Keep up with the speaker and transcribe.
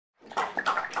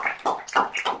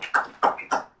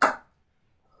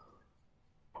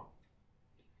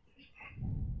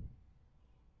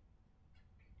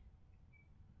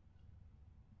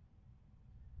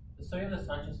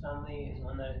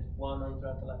well known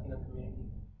throughout the Latino community.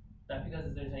 Not because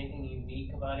there's anything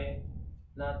unique about it,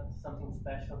 not something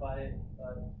special about it,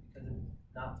 but because it's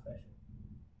not special.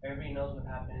 Everybody knows what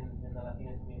happened in the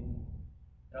Latino community.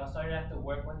 It all started after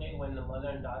work one day when the mother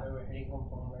and daughter were heading home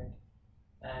from work,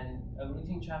 and a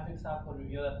routine traffic stop would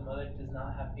reveal that the mother does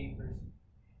not have papers.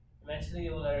 Eventually,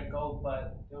 it would let her go,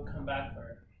 but it would come back for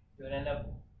her. It would end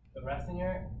up arresting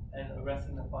her and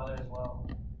arresting the father as well,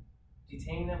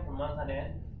 detaining them for months on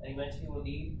end, and eventually will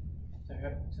lead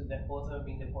to that both of them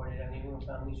being deported and leaving the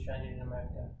family stranded in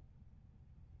America.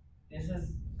 This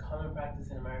is common practice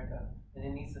in America, and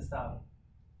it needs to stop.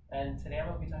 And today I'm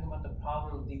going to be talking about the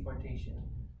problem of deportation,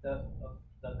 the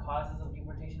causes of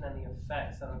deportation, and the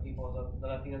effects on the people of the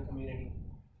Latino community.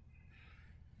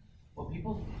 What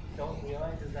people don't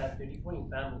realize is that they're deporting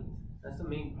families. That's the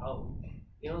main problem.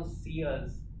 They don't see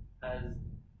us as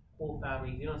whole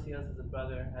families. They don't see us as a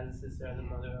brother, as a sister, as a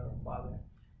mother, or a father.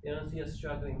 They don't see us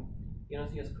struggling. They don't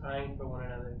see us crying for one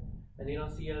another. And they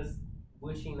don't see us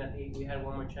wishing that we had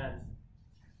one more chance.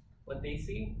 What they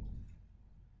see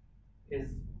is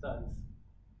thugs.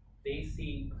 They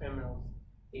see criminals.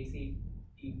 They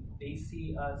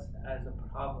see us as a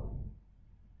problem.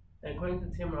 And according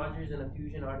to Tim Rogers in a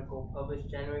Fusion article published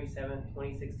January 7,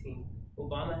 2016,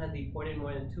 Obama has deported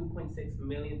more than 2.6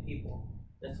 million people.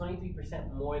 That's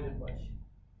 23% more than Bush.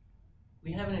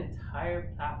 We have an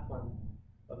entire platform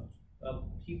of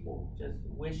people just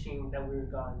wishing that we were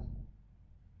gone.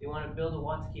 They want to build a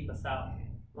wall to keep us out. They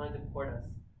want to deport us.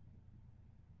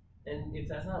 And if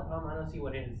that's not a problem, I don't see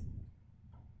what is.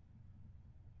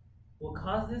 What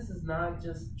caused this is not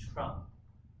just Trump.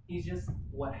 He's just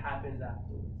what happens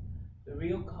afterwards. The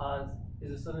real cause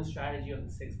is the Southern strategy of the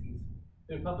 60s.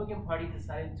 The Republican Party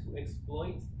decided to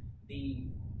exploit the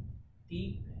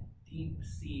deep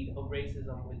seed of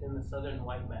racism within the Southern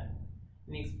white man.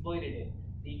 And they exploited it.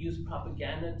 They used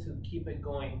propaganda to keep it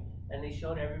going, and they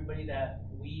showed everybody that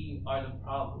we are the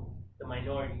problem, the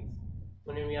minorities,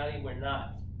 when in reality we're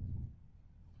not.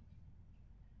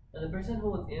 And the person who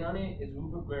was in on it is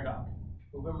Rupert Murdoch.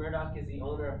 Rupert Murdoch is the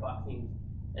owner of Fox News,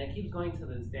 and it keeps going to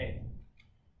this day.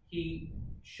 He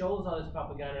shows all this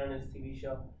propaganda on his TV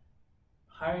show,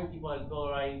 hiring people like Bill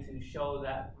O'Reilly to show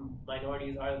that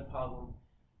minorities are the problem.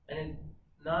 And it's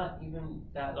not even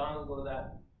that long ago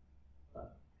that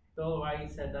Bill O'Reilly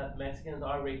said that Mexicans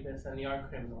are rapists and they are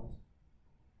criminals.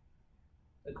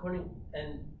 According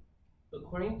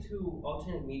to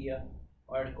alternate media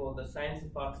article, The Science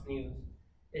of Fox News,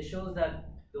 it shows that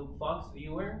the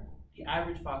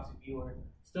average Fox viewer,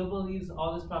 still believes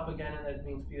all this propaganda that's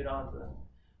being spewed onto them.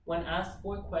 When asked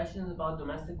 4 questions about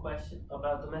domestic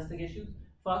issues,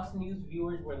 Fox News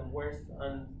viewers were the worst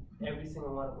on every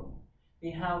single one of them. They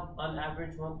have on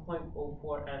average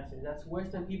 1.04 answers. That's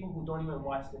worse than people who don't even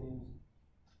watch the news,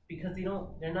 because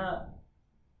they're not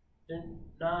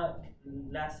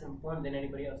less informed than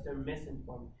anybody else. They're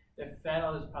misinformed. They're fed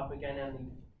all this propaganda and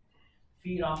they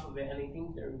feed off of it, and they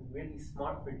think they're really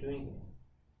smart for doing it.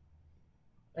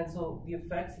 And so the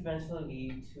effects eventually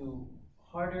lead to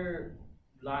harder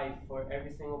life for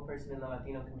every single person in the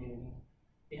Latino community.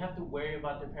 They have to worry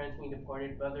about their parents being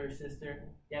deported, brother or sister.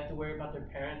 They have to worry about their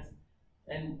parents.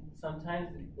 And sometimes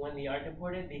when they are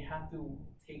deported, they have to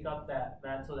take up that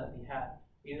mantle that they had.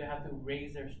 They either have to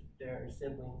raise their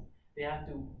siblings. They have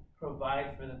to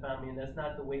provide for the family, and that's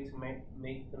not the way to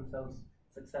make themselves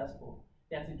successful.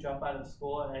 They have to drop out of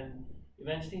school, and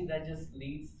eventually that just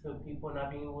leads to people not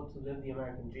being able to live the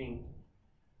American dream.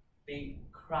 They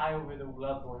cry over their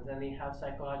loved ones, and they have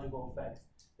psychological effects.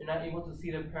 They're not able to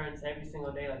see their parents every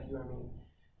single day like you or me.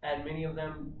 And many of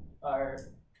them are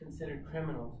considered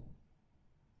criminals.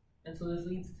 And so this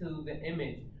leads to the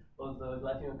image of the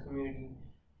Latino community.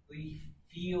 We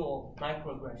feel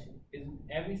microaggression. In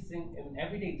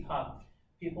everyday talk,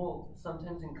 people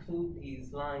sometimes include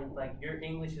these lines like, "Your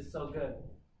English is so good,"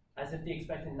 as if they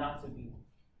expect it not to be.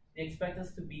 They expect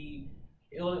us to be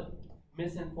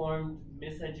misinformed,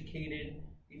 miseducated.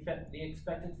 They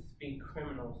expect us to be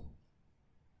criminals.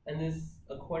 And this,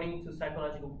 according to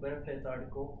Psychological Benefits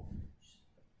article,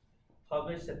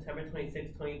 published September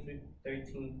 26,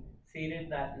 2013, stated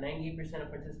that 98% of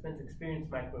participants experienced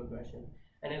microaggression,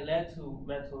 and it led to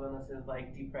mental illnesses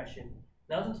like depression.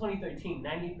 That was in 2013,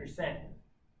 98%.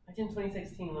 Imagine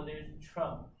 2016 when there's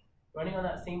Trump running on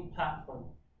that same platform,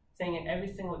 saying it every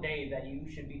single day that you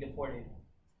should be deported,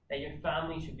 that your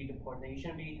family should be deported, that you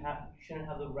shouldn't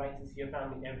have the right to see your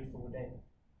family every single day.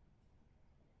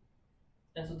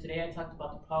 And so today I talked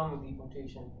about the problem of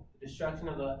deportation, the destruction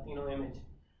of the Latino image,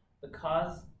 the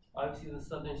cause, obviously the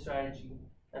Southern strategy,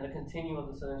 and the continuum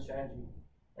of the Southern strategy,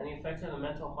 and the effects of the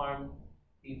mental harm,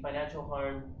 the financial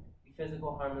harm, the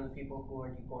physical harm of the people who were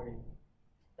deported.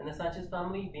 And the Sanchez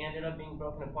family, they ended up being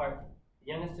broken apart.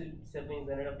 The youngest two siblings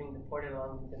ended up being deported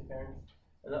along with their parents,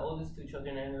 and the oldest two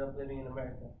children ended up living in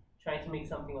America, trying to make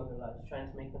something of their lives,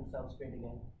 trying to make themselves great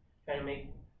again, trying to make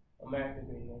America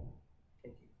great again.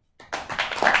 Thank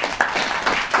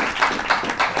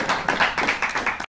you.